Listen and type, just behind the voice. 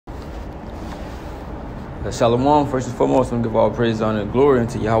Shalom, first and foremost, I'm going to give all praise, honor, and glory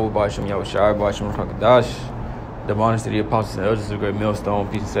unto Yahweh, Ba'ashem, Yahweh Shai, Ba'ashem, Rakadash. The honors to the apostles and elders of the great millstone.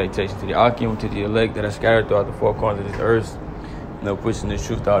 Peace and salutation to the Akim, to the elect that are scattered throughout the four corners of this earth. Pushing this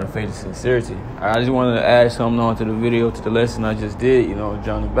truth out in faith and sincerity. I just wanted to add something on to the video, to the lesson I just did,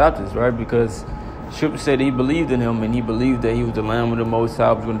 John the Baptist, right? Because Scripture said he believed in him, and he believed that he was the Lamb of the Most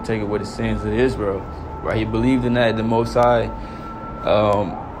High, was going to take away the sins of Israel, right? He believed in that. The Most High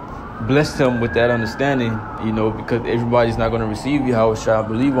blessed him with that understanding, because everybody's not going to receive Yahweh Shai,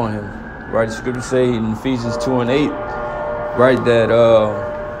 believe on him, right? The Scripture say in Ephesians 2:8, right,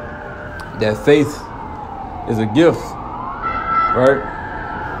 that faith is a gift, right?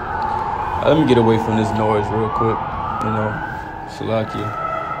 Let me get away from this noise real quick, Shalakia.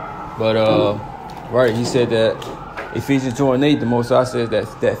 But right, he said that Ephesians 2:8, the Most High says that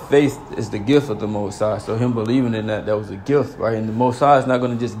faith is the gift of the Most High. So him believing in that was a gift, right? And the Most High is not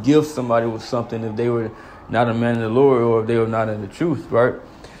going to just give somebody with something if they were not a man of the Lord or if they were not in the truth, right?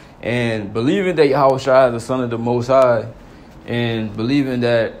 And believing that Yahweh Shai is the Son of the Most High, and believing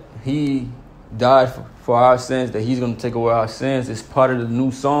that he died for our sins, that he's going to take away our sins, is part of the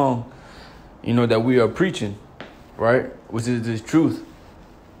new song, that we are preaching, right? Which is this truth,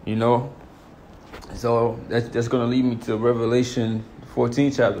 So that's going to lead me to Revelation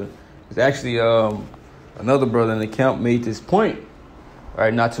 14 chapter. It's actually another brother in the camp made this point,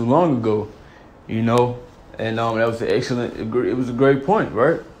 right, not too long ago, and that was it was a great point,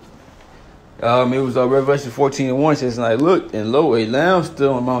 right? It was Revelation 14:1 says, and I looked, and lo, a lamb stood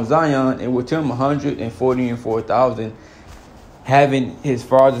on Mount Zion, and with him 144,000, having his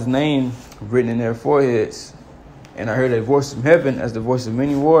father's name written in their foreheads. And I heard a voice from heaven as the voice of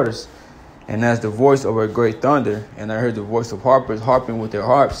many waters, and as the voice of a great thunder. And I heard the voice of harpers harping with their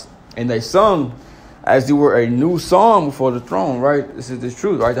harps. And they sung as they were a new song before the throne, right? This is the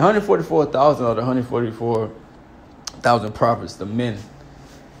truth, right? The 144,000 are the 144,000 prophets, the men.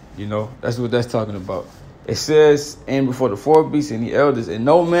 That's what that's talking about. It says, and before the four beasts and the elders, and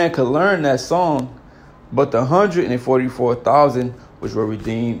no man could learn that song but the 144,000 which were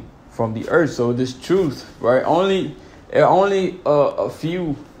redeemed from the earth. So this truth, right? Only a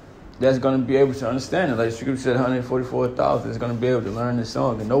few that's going to be able to understand it. Like the Scripture said, 144,000 is going to be able to learn this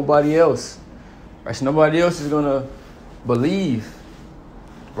song, and nobody else, right? So nobody else is going to believe,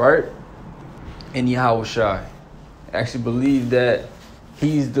 right, in Yahweh Shai. Actually believe that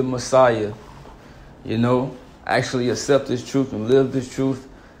he's the Messiah, actually accept this truth and live this truth,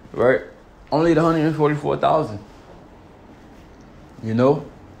 right? Only the 144,000, And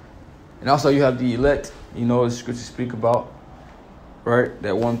also you have the elect, the Scripture speak about, right,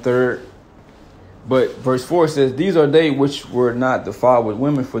 that 1/3. But verse 4 says, these are they which were not defiled with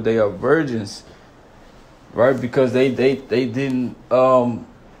women, for they are virgins, right? Because they didn't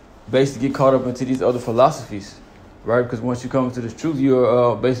basically get caught up into these other philosophies, right? Because once you come into this truth,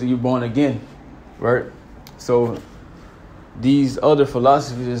 you're basically born again, right? So these other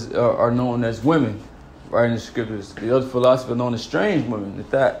philosophies are known as women, right, in the Scriptures. The other philosophies are known as strange women,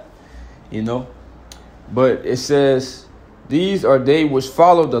 at that, But it says, these are they which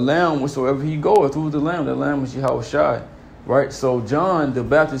follow the Lamb wheresoever he goeth. Who's the Lamb? The Lamb is Yahweh Shai, right? So John the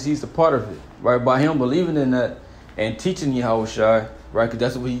Baptist, he's a part of it, right? By him believing in that and teaching Yahweh Shai, right? Because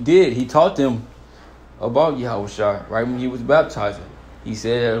that's what he did. He taught them about Yahweh Shai, right? When he was baptizing, he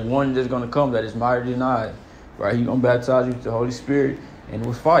said, there's one that's going to come that is mightier than I, right? He's going to baptize you with the Holy Spirit and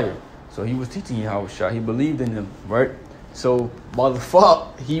with fire. So he was teaching Yahweh Shai. He believed in him, right? So by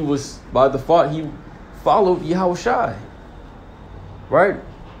default, he followed Yahweh Shai, right?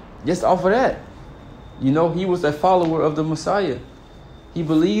 Just off of that, he was a follower of the Messiah. He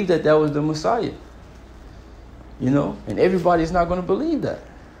believed that was the Messiah, and everybody is not going to believe that.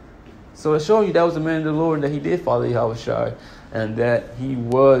 So it shows you that was a man of the Lord, and that he did follow Yahweh Shai, and that he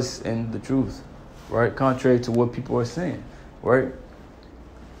was in the truth, right? Contrary to what people are saying, right?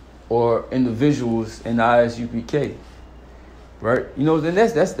 Or individuals in the ISUPK, right? Then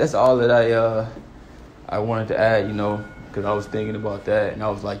that's all that I wanted to add, because I was thinking about that, and I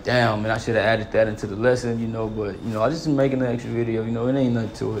was like, damn, man, I should have added that into the lesson, but I just making an extra video, it ain't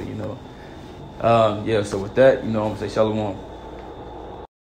nothing to it, Yeah, so with that, I'm gonna say shalom.